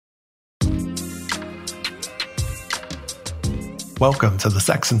Welcome to the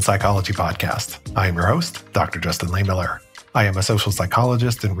Sex and Psychology Podcast. I am your host, Dr. Justin Lehmiller. I am a social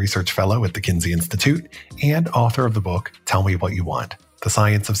psychologist and research fellow at the Kinsey Institute and author of the book, Tell Me What You Want, The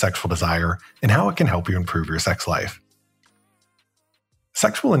Science of Sexual Desire and How It Can Help You Improve Your Sex Life.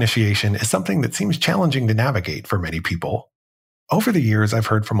 Sexual initiation is something that seems challenging to navigate for many people. Over the years, I've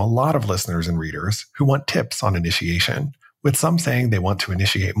heard from a lot of listeners and readers who want tips on initiation, with some saying they want to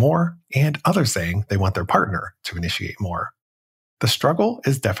initiate more and others saying they want their partner to initiate more. The struggle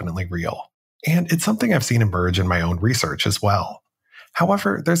is definitely real, and it's something I've seen emerge in my own research as well.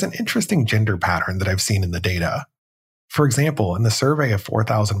 However, there's an interesting gender pattern that I've seen in the data. For example, in the survey of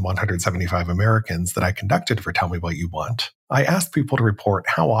 4,175 Americans that I conducted for Tell Me What You Want, I asked people to report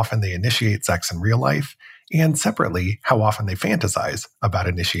how often they initiate sex in real life, and separately, how often they fantasize about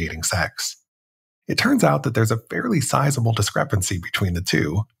initiating sex. It turns out that there's a fairly sizable discrepancy between the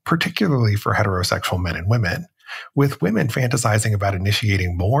two, particularly for heterosexual men and women, with women fantasizing about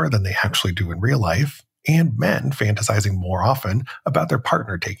initiating more than they actually do in real life, and men fantasizing more often about their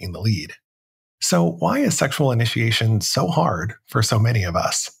partner taking the lead. So why is sexual initiation so hard for so many of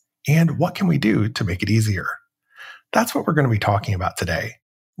us? And what can we do to make it easier? That's what we're going to be talking about today.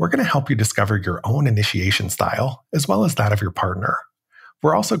 We're going to help you discover your own initiation style, as well as that of your partner.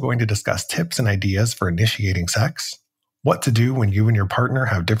 We're also going to discuss tips and ideas for initiating sex, what to do when you and your partner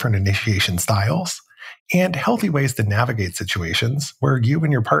have different initiation styles, and healthy ways to navigate situations where you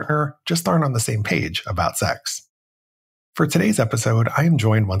and your partner just aren't on the same page about sex. For today's episode, I am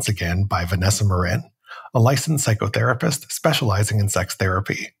joined once again by Vanessa Marin, a licensed psychotherapist specializing in sex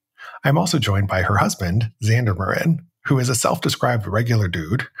therapy. I'm also joined by her husband, Xander Marin, who is a self-described regular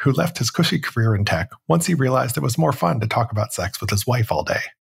dude who left his cushy career in tech once he realized it was more fun to talk about sex with his wife all day.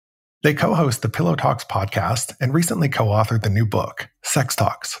 They co-host the Pillow Talks podcast and recently co-authored the new book, Sex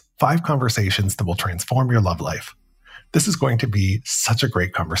Talks, 5 Conversations That Will Transform Your Love Life. This is going to be such a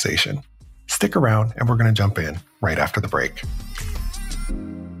great conversation. Stick around and we're going to jump in right after the break.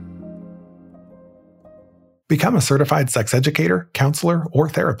 Become a certified sex educator, counselor, or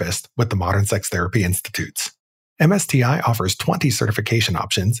therapist with the Modern Sex Therapy Institutes. MSTI offers 20 certification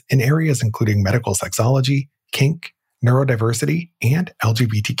options in areas including medical sexology, kink, neurodiversity, and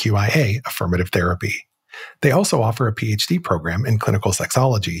LGBTQIA affirmative therapy. They also offer a PhD program in clinical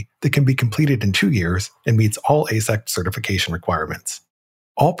sexology that can be completed in 2 years and meets all AASECT certification requirements.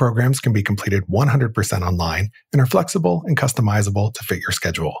 All programs can be completed 100% online and are flexible and customizable to fit your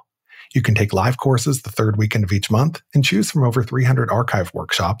schedule. You can take live courses the third weekend of each month and choose from over 300 archive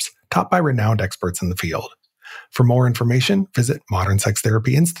workshops taught by renowned experts in the field. For more information, visit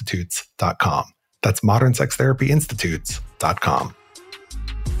modernsextherapyinstitutes.com. That's modernsextherapyinstitutes.com.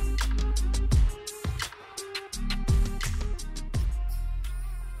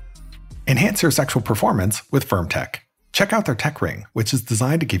 Enhance your sexual performance with FirmTech. Check out their Tech Ring, which is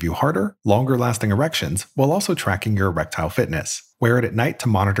designed to give you harder, longer-lasting erections while also tracking your erectile fitness. Wear it at night to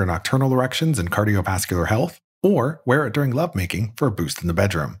monitor nocturnal erections and cardiovascular health, or wear it during lovemaking for a boost in the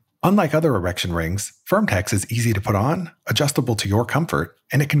bedroom. Unlike other erection rings, FirmTech is easy to put on, adjustable to your comfort,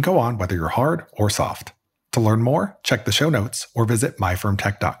 and it can go on whether you're hard or soft. To learn more, check the show notes or visit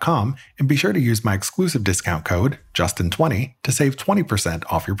myfirmtech.com and be sure to use my exclusive discount code, Justin20, to save 20%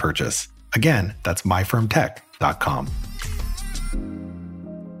 off your purchase. Again, that's myfirmtech.com.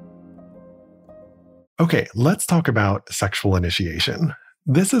 Okay, let's talk about sexual initiation.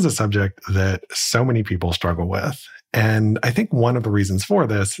 This is a subject that so many people struggle with. And I think one of the reasons for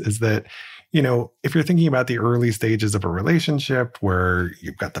this is that, if you're thinking about the early stages of a relationship where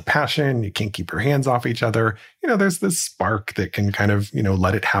you've got the passion, you can't keep your hands off each other, there's this spark that can kind of,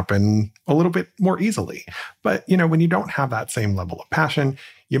 let it happen a little bit more easily. But, when you don't have that same level of passion,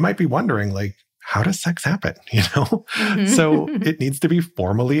 you might be wondering, how does sex happen? Mm-hmm. So it needs to be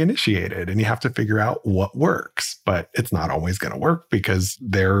formally initiated and you have to figure out what works, but it's not always going to work because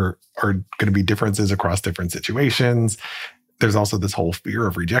there are going to be differences across different situations. There's also this whole fear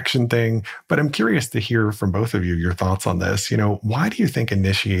of rejection thing, but I'm curious to hear from both of you your thoughts on this. Why do you think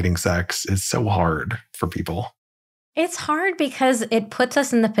initiating sex is so hard for people? It's hard because it puts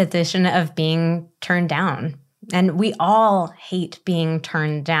us in the position of being turned down. And we all hate being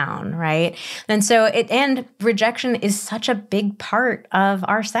turned down, right? And so and rejection is such a big part of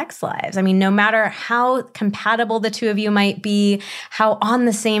our sex lives. I mean, no matter how compatible the two of you might be, how on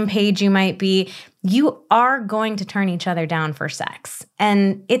the same page you might be, you are going to turn each other down for sex.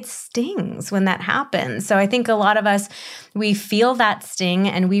 And it stings when that happens. So I think a lot of us, we feel that sting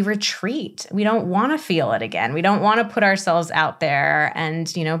and we retreat. We don't want to feel it again. We don't want to put ourselves out there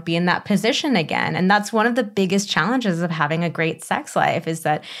and, be in that position again. And that's one of the biggest challenges of having a great sex life, is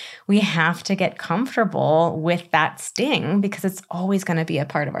that we have to get comfortable with that sting, because it's always going to be a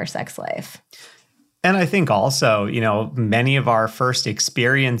part of our sex life. And I think also, many of our first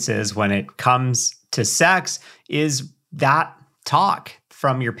experiences when it comes to sex is that talk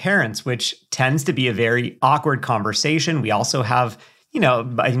from your parents, which tends to be a very awkward conversation. We also have,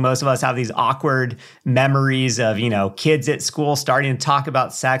 I think most of us have these awkward memories of, kids at school starting to talk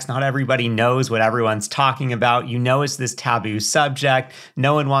about sex. Not everybody knows what everyone's talking about. It's this taboo subject.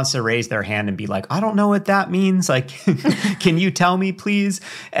 No one wants to raise their hand and be like, I don't know what that means. Like, can you tell me, please?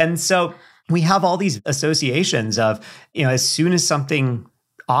 And so we have all these associations of, as soon as something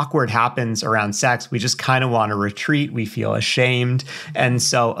awkward happens around sex, we just kind of want to retreat. We feel ashamed. And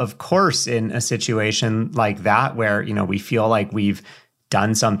so, of course, in a situation like that, where, we feel like we've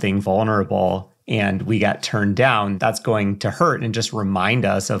done something vulnerable and we get turned down, that's going to hurt and just remind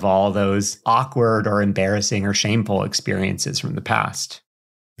us of all those awkward or embarrassing or shameful experiences from the past.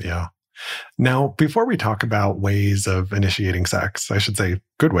 Yeah. Now, before we talk about ways of initiating sex, I should say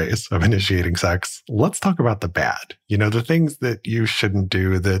good ways of initiating sex, let's talk about the bad, the things that you shouldn't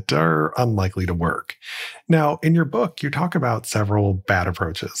do that are unlikely to work. Now, in your book, you talk about several bad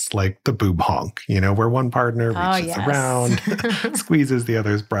approaches, like the boob honk, where one partner reaches around, squeezes the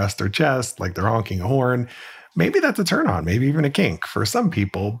other's breast or chest, like they're honking a horn. Maybe that's a turn on, maybe even a kink for some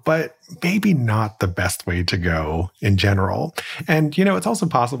people, but maybe not the best way to go in general. And, it's also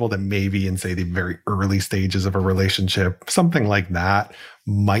possible that maybe in, say, the very early stages of a relationship, something like that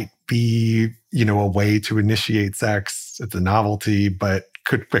might be, a way to initiate sex. It's a novelty, but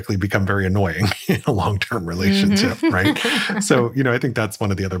could quickly become very annoying in a long-term relationship, right? So, I think that's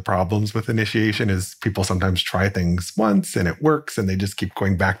one of the other problems with initiation is people sometimes try things once and it works and they just keep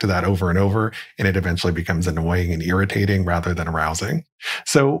going back to that over and over, and it eventually becomes annoying and irritating rather than arousing.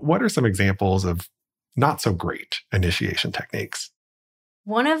 So what are some examples of not so great initiation techniques?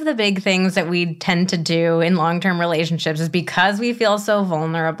 One of the big things that we tend to do in long-term relationships is, because we feel so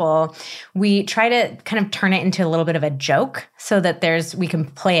vulnerable, we try to kind of turn it into a little bit of a joke so that we can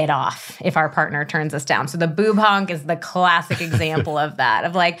play it off if our partner turns us down. So the boob honk is the classic example of that,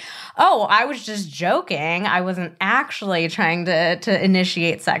 of like, oh, I was just joking. I wasn't actually trying to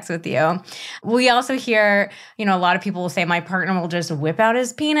initiate sex with you. We also hear, a lot of people will say, my partner will just whip out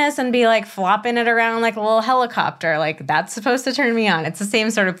his penis and be like flopping it around like a little helicopter. Like, that's supposed to turn me on. It's the same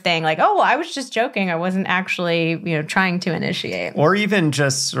sort of thing. Like, oh, I was just joking. I wasn't actually, trying to initiate. Or even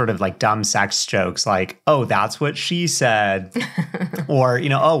just sort of like dumb sex jokes like, oh, that's what she said. Or,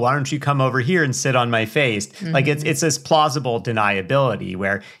 oh, why don't you come over here and sit on my face? Mm-hmm. Like it's this plausible deniability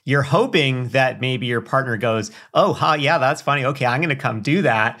where you're hoping that maybe your partner goes, oh, yeah, that's funny. Okay, I'm going to come do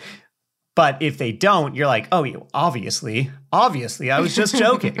that. But if they don't, you're like, oh, obviously, I was just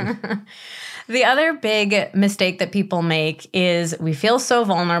joking. The other big mistake that people make is we feel so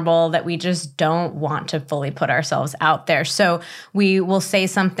vulnerable that we just don't want to fully put ourselves out there. So we will say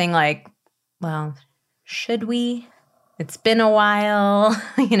something like, well, should we? It's been a while,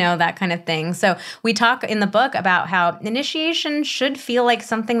 that kind of thing. So we talk in the book about how initiation should feel like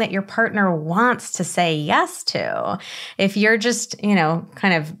something that your partner wants to say yes to. If you're just,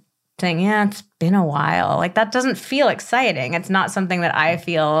 kind of saying, yeah, it's been a while, like that doesn't feel exciting. It's not something that I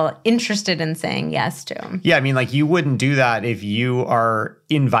feel interested in saying yes to. Yeah, I mean, like you wouldn't do that if you are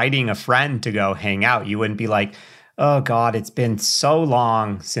inviting a friend to go hang out. You wouldn't be like, oh God, it's been so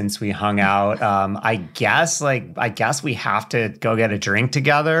long since we hung out. I guess we have to go get a drink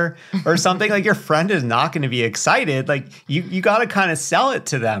together or something. Like your friend is not going to be excited. Like you got to kind of sell it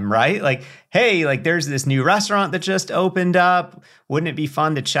to them, right? Like, hey, like there's this new restaurant that just opened up. Wouldn't it be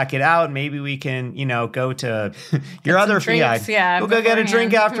fun to check it out? Maybe we can, go to your other drinks, we'll go get a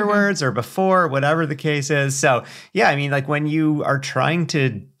drink afterwards or before, whatever the case is. So yeah, I mean, like when you are trying to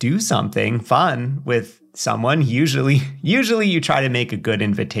do something fun with someone, usually you try to make a good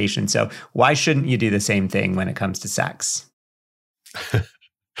invitation. So why shouldn't you do the same thing when it comes to sex?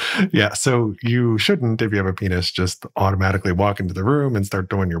 Yeah, so you shouldn't, if you have a penis, just automatically walk into the room and start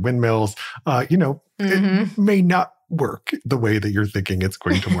doing your windmills. It may not work the way that you're thinking it's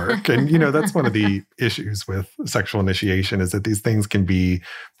going to work. And, that's one of the issues with sexual initiation is that these things can be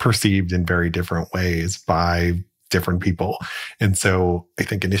perceived in very different ways by different people. And so I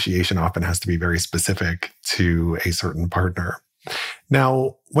think initiation often has to be very specific to a certain partner.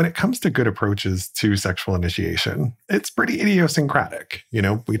 Now, when it comes to good approaches to sexual initiation, it's pretty idiosyncratic.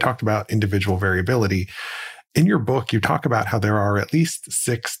 We talked about individual variability. In your book, you talk about how there are at least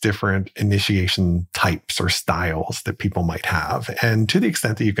 6 different initiation types or styles that people might have. And to the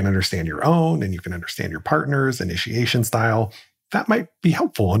extent that you can understand your own and you can understand your partner's initiation style, that might be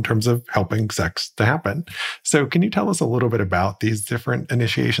helpful in terms of helping sex to happen. So can you tell us a little bit about these different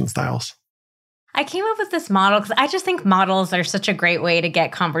initiation styles? I came up with this model because I just think models are such a great way to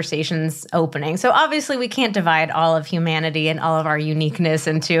get conversations opening. So obviously we can't divide all of humanity and all of our uniqueness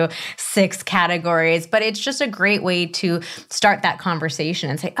into 6 categories, but it's just a great way to start that conversation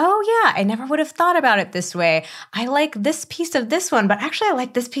and say, oh yeah, I never would have thought about it this way. I like this piece of this one, but actually I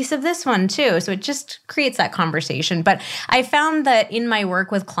like this piece of this one too. So it just creates that conversation. But I found that in my work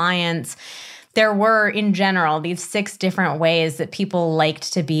with clients, there were, in general, these 6 different ways that people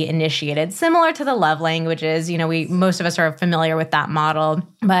liked to be initiated, similar to the love languages. Most of us are familiar with that model,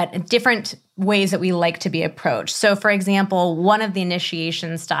 but different ways that we like to be approached. So, for example, one of the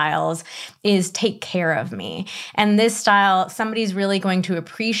initiation styles is take care of me. And this style, somebody's really going to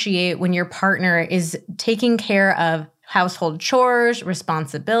appreciate when your partner is taking care of household chores,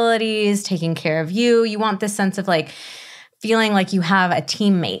 responsibilities, taking care of you. You want this sense of feeling like you have a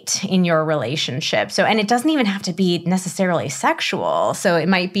teammate in your relationship. So, and it doesn't even have to be necessarily sexual. So it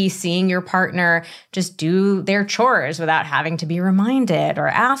might be seeing your partner just do their chores without having to be reminded or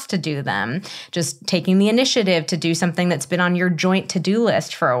asked to do them, just taking the initiative to do something that's been on your joint to-do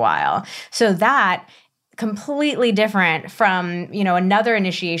list for a while. So that completely different from, another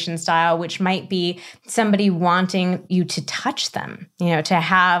initiation style, which might be somebody wanting you to touch them, to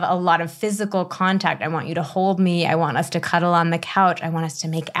have a lot of physical contact. I want you to hold me. I want us to cuddle on the couch. I want us to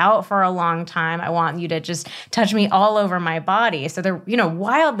make out for a long time. I want you to just touch me all over my body. So they're,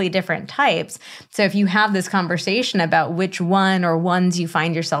 wildly different types. So if you have this conversation about which one or ones you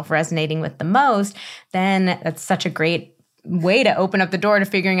find yourself resonating with the most, then that's such a great way to open up the door to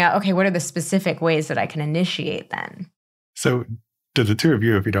figuring out, okay, what are the specific ways that I can initiate then? So do the 2 of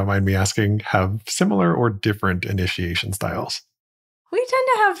you, if you don't mind me asking, have similar or different initiation styles? We tend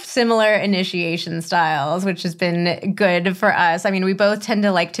to have similar initiation styles, which has been good for us. I mean, we both tend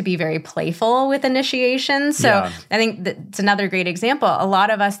to like to be very playful with initiation. So yeah. I think that's another great example. A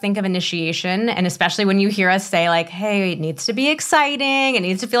lot of us think of initiation, and especially when you hear us say hey, it needs to be exciting, it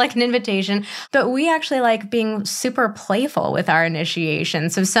needs to feel like an invitation. But we actually like being super playful with our initiation.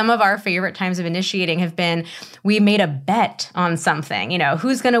 So some of our favorite times of initiating have been, we made a bet on something,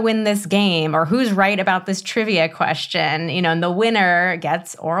 who's going to win this game or who's right about this trivia question, and the winner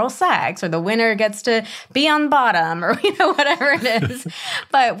gets oral sex, or the winner gets to be on bottom, or whatever it is.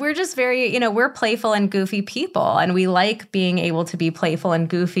 But we're just very, we're playful and goofy people, and we like being able to be playful and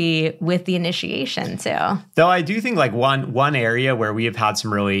goofy with the initiation too. Though I do think one area where we have had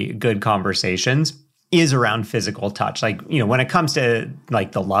some really good conversations is around physical touch. When it comes to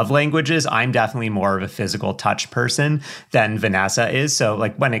the love languages, I'm definitely more of a physical touch person than Vanessa is. So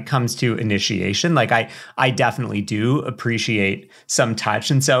when it comes to initiation, I definitely do appreciate some touch.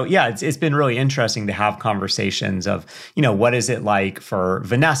 And so, yeah, it's been really interesting to have conversations of, what is it like for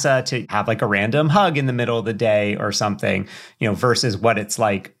Vanessa to have a random hug in the middle of the day or something, versus what it's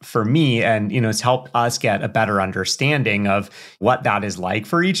like for me. And, it's helped us get a better understanding of what that is like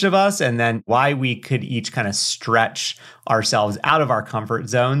for each of us, and then why we could each kind of stretch ourselves out of our comfort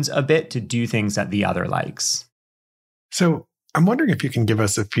zones a bit to do things that the other likes. So I'm wondering if you can give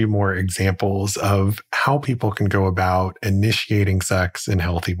us a few more examples of how people can go about initiating sex in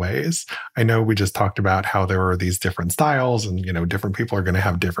healthy ways. I know we just talked about how there are these different styles and, different people are going to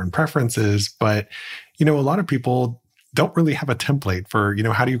have different preferences, but, a lot of people don't really have a template for,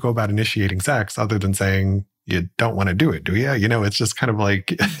 how do you go about initiating sex other than saying, you don't want to do it, do you? It's just kind of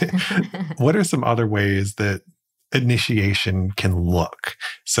what are some other ways that initiation can look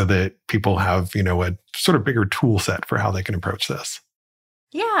so that people have, a sort of bigger tool set for how they can approach this?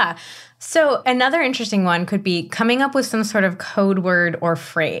 Yeah. So another interesting one could be coming up with some sort of code word or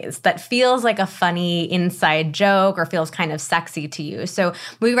phrase that feels like a funny inside joke or feels kind of sexy to you. So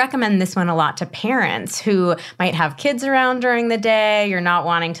we recommend this one a lot to parents who might have kids around during the day. You're not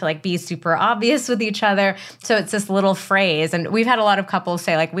wanting to be super obvious with each other. So it's this little phrase. And we've had a lot of couples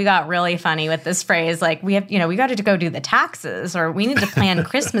say we got really funny with this phrase. We have, we got to go do the taxes, or we need to plan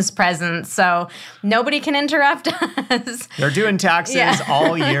Christmas presents so nobody can interrupt us. They're doing taxes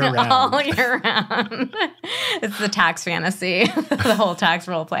all year round. All year round. It's the tax fantasy, the whole tax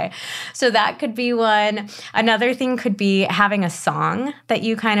role play. So that could be one. Another thing could be having a song that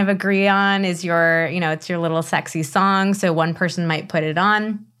you kind of agree on is your, it's your little sexy song. So one person might put it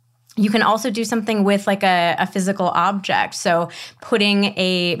on. You can also do something with like a physical object. So putting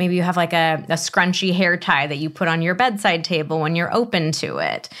maybe you have like a scrunchy hair tie that you put on your bedside table when you're open to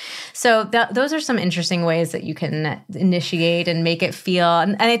it. So those are some interesting ways that you can initiate and make it feel.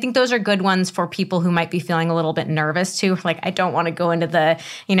 And I think those are good ones for people who might be feeling a little bit nervous too. Like, I don't want to go into the,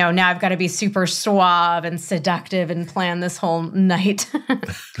 now I've got to be super suave and seductive and plan this whole night.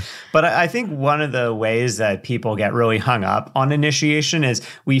 But I think one of the ways that people get really hung up on initiation is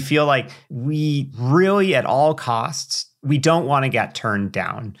we feel like we really, at all costs, we don't want to get turned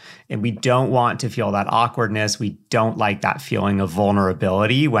down, and we don't want to feel that awkwardness. We don't like that feeling of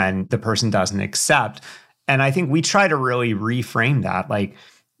vulnerability when the person doesn't accept. And I think we try to really reframe that, like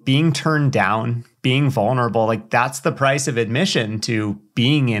being turned down, being vulnerable, like that's the price of admission to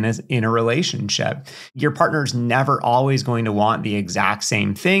being in a relationship. Your partner's never always going to want the exact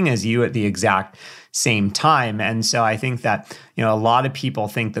same thing as you at the exact same time. And so I think that, a lot of people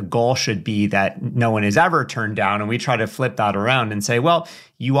think the goal should be that no one is ever turned down. And we try to flip that around and say, well,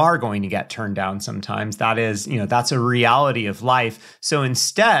 you are going to get turned down sometimes. That is, that's a reality of life. So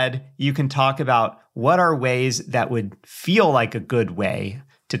instead, you can talk about what are ways that would feel like a good way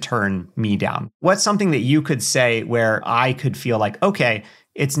to turn me down. What's something that you could say where I could feel like, okay,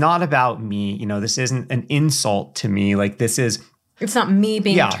 it's not about me. This isn't an insult to me. Like it's not me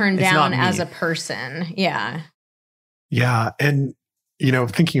being turned down as a person. Yeah. Yeah. And,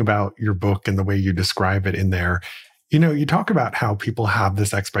 thinking about your book and the way you describe it in there, you talk about how people have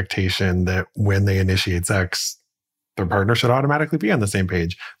this expectation that when they initiate sex, their partner should automatically be on the same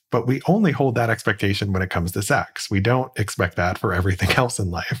page. But we only hold that expectation when it comes to sex. We don't expect that for everything else in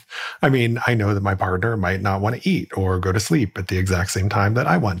life. I mean, I know that my partner might not want to eat or go to sleep at the exact same time that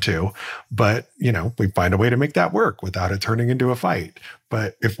I want to, but, we find a way to make that work without it turning into a fight.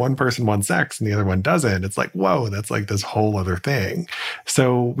 But if one person wants sex and the other one doesn't, it's like, whoa, that's like this whole other thing.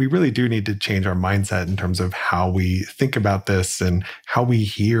 So we really do need to change our mindset in terms of how we think about this and how we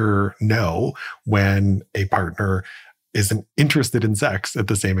hear no when a partner isn't interested in sex at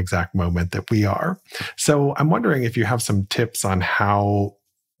the same exact moment that we are. So I'm wondering if you have some tips on how,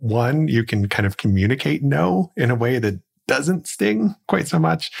 one, you can kind of communicate no in a way that doesn't sting quite so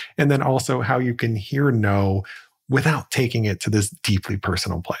much, and then also how you can hear no without taking it to this deeply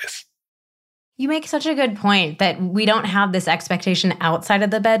personal place. You make such a good point that we don't have this expectation outside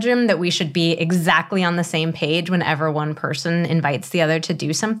of the bedroom that we should be exactly on the same page whenever one person invites the other to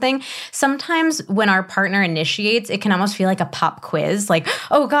do something. Sometimes when our partner initiates, it can almost feel like a pop quiz. Like,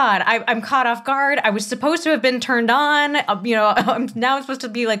 oh God, I'm caught off guard. I was supposed to have been turned on. Now I'm supposed to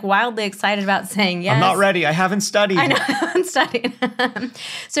be like wildly excited about saying yes. I'm not ready. I haven't studied. I know, I haven't studied.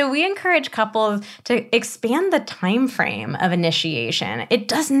 So we encourage couples to expand the time frame of initiation. It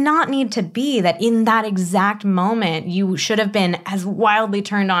does not need to be that in that exact moment, you should have been as wildly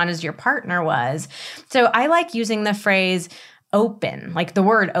turned on as your partner was. So I like using the phrase open, like the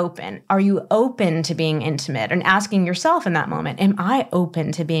word open. Are you open to being intimate? And asking yourself in that moment, am I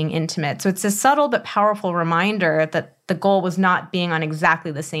open to being intimate? So it's a subtle but powerful reminder that the goal was not being on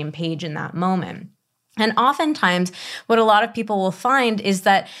exactly the same page in that moment. And oftentimes, what a lot of people will find is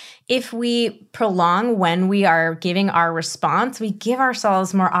that if we prolong when we are giving our response, we give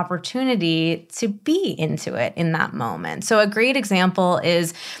ourselves more opportunity to be into it in that moment. So a great example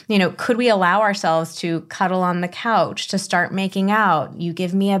is, could we allow ourselves to cuddle on the couch, to start making out? You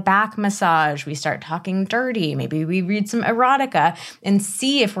give me a back massage, we start talking dirty, maybe we read some erotica and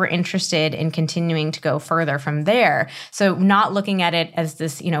see if we're interested in continuing to go further from there. So not looking at it as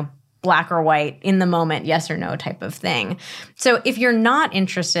this, black or white in the moment, yes or no type of thing. So if you're not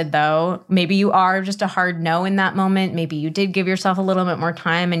interested though, maybe you are just a hard no in that moment. Maybe you did give yourself a little bit more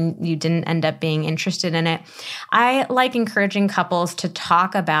time and you didn't end up being interested in it. I like encouraging couples to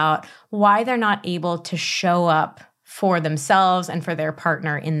talk about why they're not able to show up for themselves and for their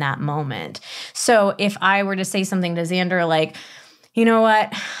partner in that moment. So if I were to say something to Xander like, you know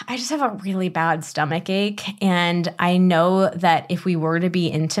what, I just have a really bad stomach ache. And I know that if we were to be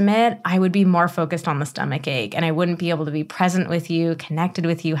intimate, I would be more focused on the stomach ache and I wouldn't be able to be present with you, connected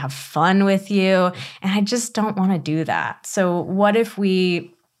with you, have fun with you. And I just don't want to do that. So what if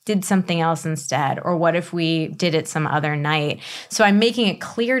we did something else instead? Or what if we did it some other night? So I'm making it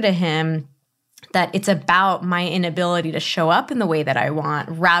clear to him that it's about my inability to show up in the way that I want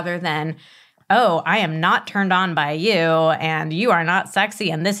rather than, oh, I am not turned on by you and you are not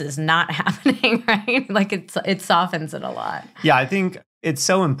sexy and this is not happening, right? Like it softens it a lot. Yeah, I think it's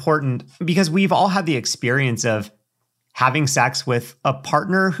so important because we've all had the experience of having sex with a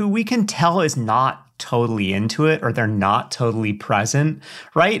partner who we can tell is not totally into it or they're not totally present,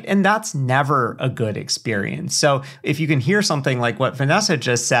 right? And that's never a good experience. So if you can hear something like what Vanessa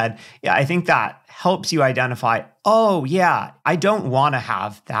just said, yeah, I think that helps you identify, oh yeah, I don't want to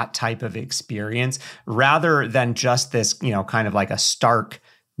have that type of experience, rather than just this, kind of like a stark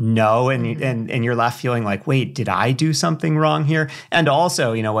no, and you're left feeling like, wait, did I do something wrong here? And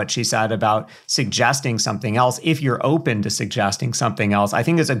also, what she said about suggesting something else, if you're open to suggesting something else, I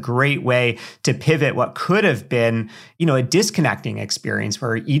think is a great way to pivot what could have been, a disconnecting experience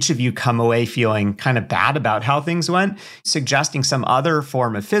where each of you come away feeling kind of bad about how things went, suggesting some other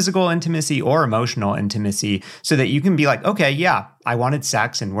form of physical intimacy or emotional intimacy so that you can be like, okay, yeah, I wanted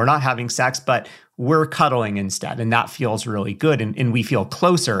sex and we're not having sex, but we're cuddling instead. And that feels really good. And we feel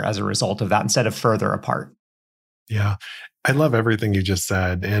closer as a result of that instead of further apart. Yeah. I love everything you just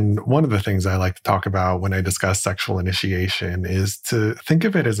said. And one of the things I like to talk about when I discuss sexual initiation is to think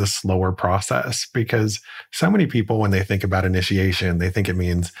of it as a slower process, because so many people, when they think about initiation, they think it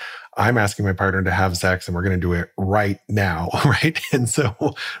means I'm asking my partner to have sex and we're going to do it right now, right? And so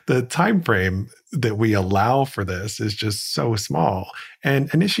the time frame that we allow for this is just so small. And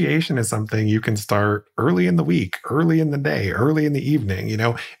initiation is something you can start early in the week, early in the day, early in the evening,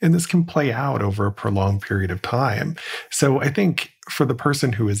 and this can play out over a prolonged period of time. So I think for the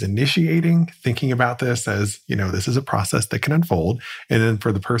person who is initiating, thinking about this as, this is a process that can unfold. And then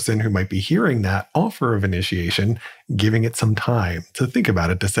for the person who might be hearing that offer of initiation, giving it some time to think about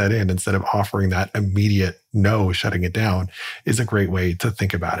it, to set in, instead of offering that immediate no, shutting it down, is a great way to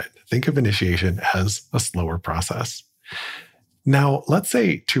think about it. Think of initiation as a slower process. Now, let's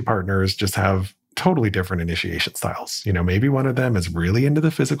say two partners just have totally different initiation styles. Maybe one of them is really into the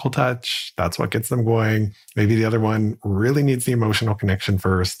physical touch. That's what gets them going. Maybe the other one really needs the emotional connection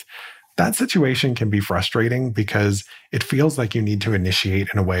first. That situation can be frustrating because it feels like you need to initiate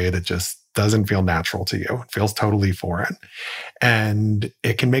in a way that just doesn't feel natural to you. It feels totally foreign. And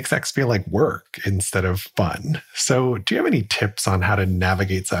it can make sex feel like work instead of fun. So do you have any tips on how to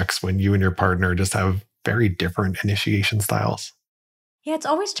navigate sex when you and your partner just have very different initiation styles? Yeah, it's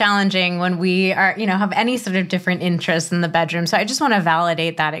always challenging when we are, have any sort of different interests in the bedroom. So I just want to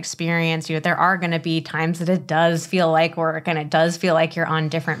validate that experience. There are going to be times that it does feel like work and it does feel like you're on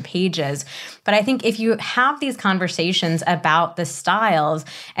different pages. But I think if you have these conversations about the styles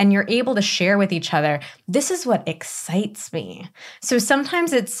and you're able to share with each other, this is what excites me. So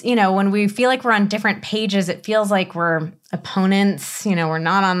sometimes it's, when we feel like we're on different pages, it feels like we're opponents, we're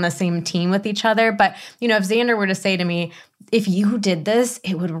not on the same team with each other. But, if Xander were to say to me, if you did this,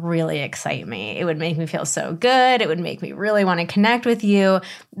 it would really excite me. It would make me feel so good. It would make me really want to connect with you.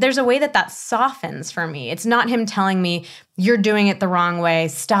 There's a way that softens for me. It's not him telling me, you're doing it the wrong way.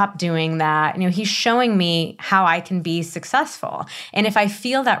 Stop doing that. He's showing me how I can be successful. And if I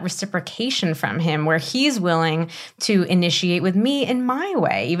feel that reciprocation from him where he's willing to initiate with me in my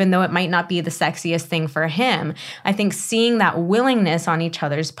way, even though it might not be the sexiest thing for him, I think seeing that willingness on each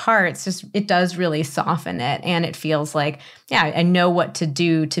other's parts, it does really soften it. And it feels like, yeah, I know what to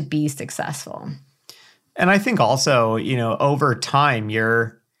do to be successful. And I think also, over time,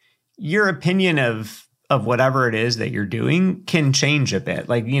 your opinion of whatever it is that you're doing can change a bit.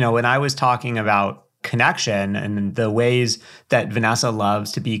 Like, when I was talking about connection and the ways that Vanessa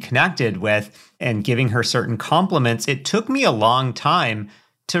loves to be connected with and giving her certain compliments, it took me a long time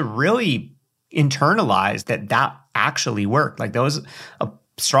to really internalize that actually worked. Like, there was a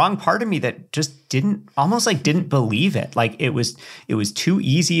strong part of me that just didn't believe it. Like, it was too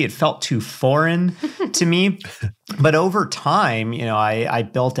easy. It felt too foreign to me. But over time, I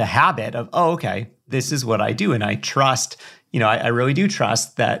built a habit of, oh, okay, this is what I do. And I trust, I really do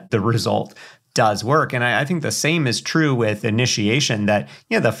trust that the result does work. And I think the same is true with initiation, that,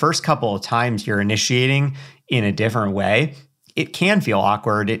 the first couple of times you're initiating in a different way, it can feel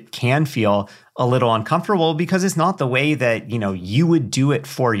awkward. It can feel a little uncomfortable because it's not the way that, you would do it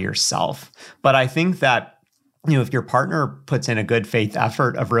for yourself. But I think that, if your partner puts in a good faith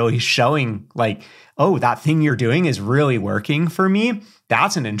effort of really showing like, oh, that thing you're doing is really working for me,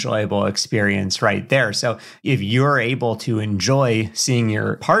 that's an enjoyable experience right there. So if you're able to enjoy seeing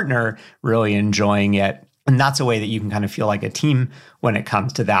your partner really enjoying it, and that's a way that you can kind of feel like a team when it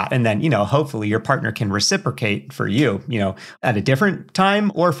comes to that. And then, hopefully your partner can reciprocate for you, at a different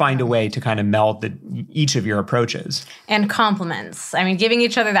time, or find a way to kind of meld each of your approaches. And compliments. I mean, giving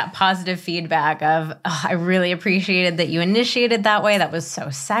each other that positive feedback of, oh, I really appreciated that you initiated that way. That was so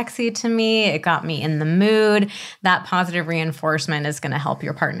sexy to me. It got me in the mood. That positive reinforcement is going to help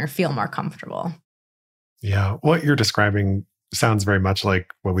your partner feel more comfortable. Yeah. What you're describing sounds very much like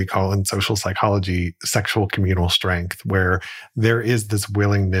what we call in social psychology, sexual communal strength, where there is this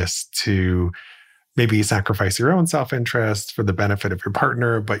willingness to maybe sacrifice your own self-interest for the benefit of your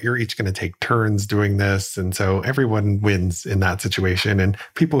partner, but you're each going to take turns doing this. And so everyone wins in that situation. And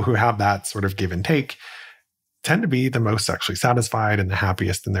people who have that sort of give and take tend to be the most sexually satisfied and the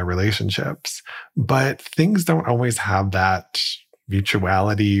happiest in their relationships. But things don't always have that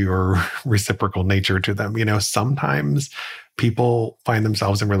mutuality or reciprocal nature to them. Sometimes people find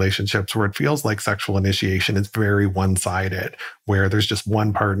themselves in relationships where it feels like sexual initiation is very one-sided, where there's just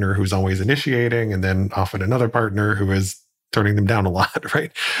one partner who's always initiating and then often another partner who is turning them down a lot,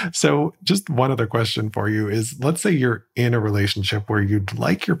 right? So just one other question for you is, let's say you're in a relationship where you'd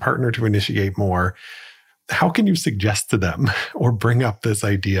like your partner to initiate more. How can you suggest to them or bring up this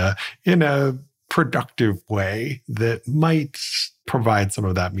idea in a productive way that might provide some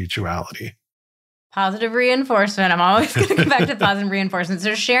of that mutuality? Positive reinforcement. I'm always going to come back to positive reinforcement.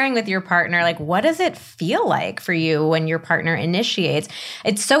 So sharing with your partner, like, what does it feel like for you when your partner initiates?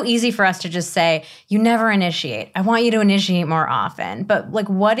 It's so easy for us to just say, you never initiate. I want you to initiate more often. But like,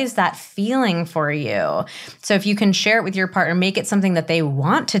 what is that feeling for you? So if you can share it with your partner, make it something that they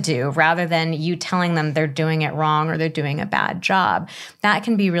want to do rather than you telling them they're doing it wrong or they're doing a bad job. That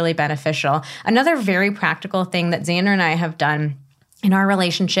can be really beneficial. Another very practical thing that Xander and I have done in our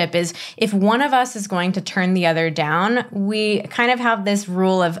relationship is if one of us is going to turn the other down, we kind of have this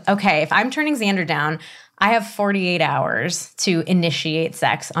rule of, okay, if I'm turning Xander down, I have 48 hours to initiate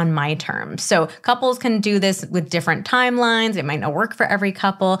sex on my terms. So couples can do this with different timelines. It might not work for every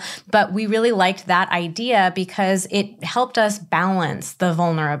couple, but we really liked that idea because it helped us balance the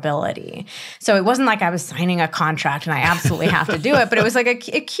vulnerability. So it wasn't like I was signing a contract and I absolutely have to do it, but it was like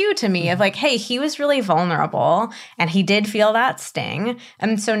a cue to me of like, hey, he was really vulnerable and he did feel that sting.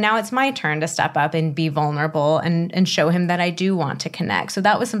 And so now it's my turn to step up and be vulnerable and show him that I do want to connect. So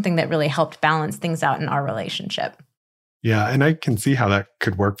that was something that really helped balance things out in our relationship. Yeah. And I can see how that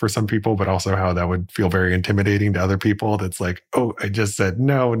could work for some people, but also how that would feel very intimidating to other people. That's like, oh, I just said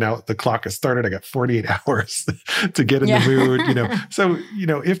no. Now the clock has started. I got 48 hours to get in the mood, So,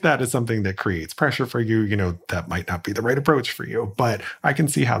 if that is something that creates pressure for you, that might not be the right approach for you. But I can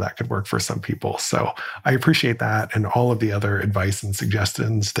see how that could work for some people. So I appreciate that and all of the other advice and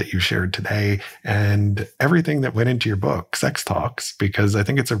suggestions that you shared today and everything that went into your book, Sex Talks, because I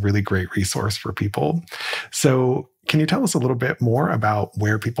think it's a really great resource for people. So can you tell us a little bit more about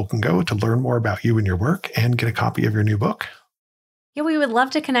where people can go to learn more about you and your work and get a copy of your new book? Yeah, we would love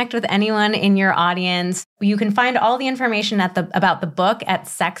to connect with anyone in your audience. You can find all the information about the book at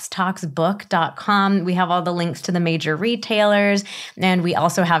sextalksbook.com. We have all the links to the major retailers, and we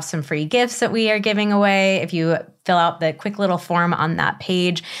also have some free gifts that we are giving away if you fill out the quick little form on that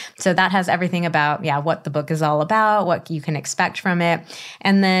page. So that has everything about, what the book is all about, what you can expect from it.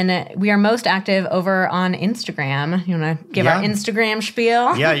 And then we are most active over on Instagram. You want to give our Instagram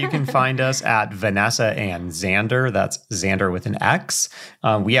spiel? Yeah, you can find us at Vanessa and Xander. That's Xander with an X.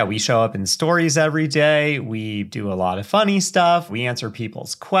 We show up in stories every day. We do a lot of funny stuff. We answer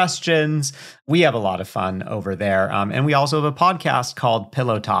people's questions. We have a lot of fun over there. And we also have a podcast called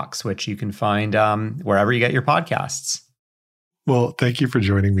Pillow Talks, which you can find wherever you get your podcasts. Well, thank you for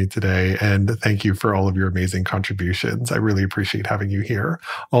joining me today, and thank you for all of your amazing contributions. I really appreciate having you here.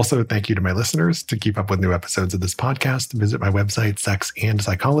 Also, thank you to my listeners. To keep up with new episodes of this podcast, visit my website, Sex and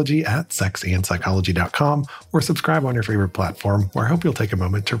Psychology, at sexandpsychology.com, or subscribe on your favorite platform, where I hope you'll take a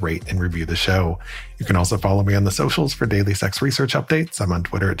moment to rate and review the show. You can also follow me on the socials for daily sex research updates. I'm on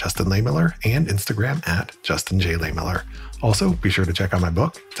Twitter at Justin Lehmiller and Instagram at Justin J. Lehmiller. Also, be sure to check out my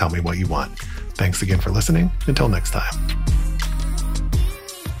book, Tell Me What You Want. Thanks again for listening. Until next time.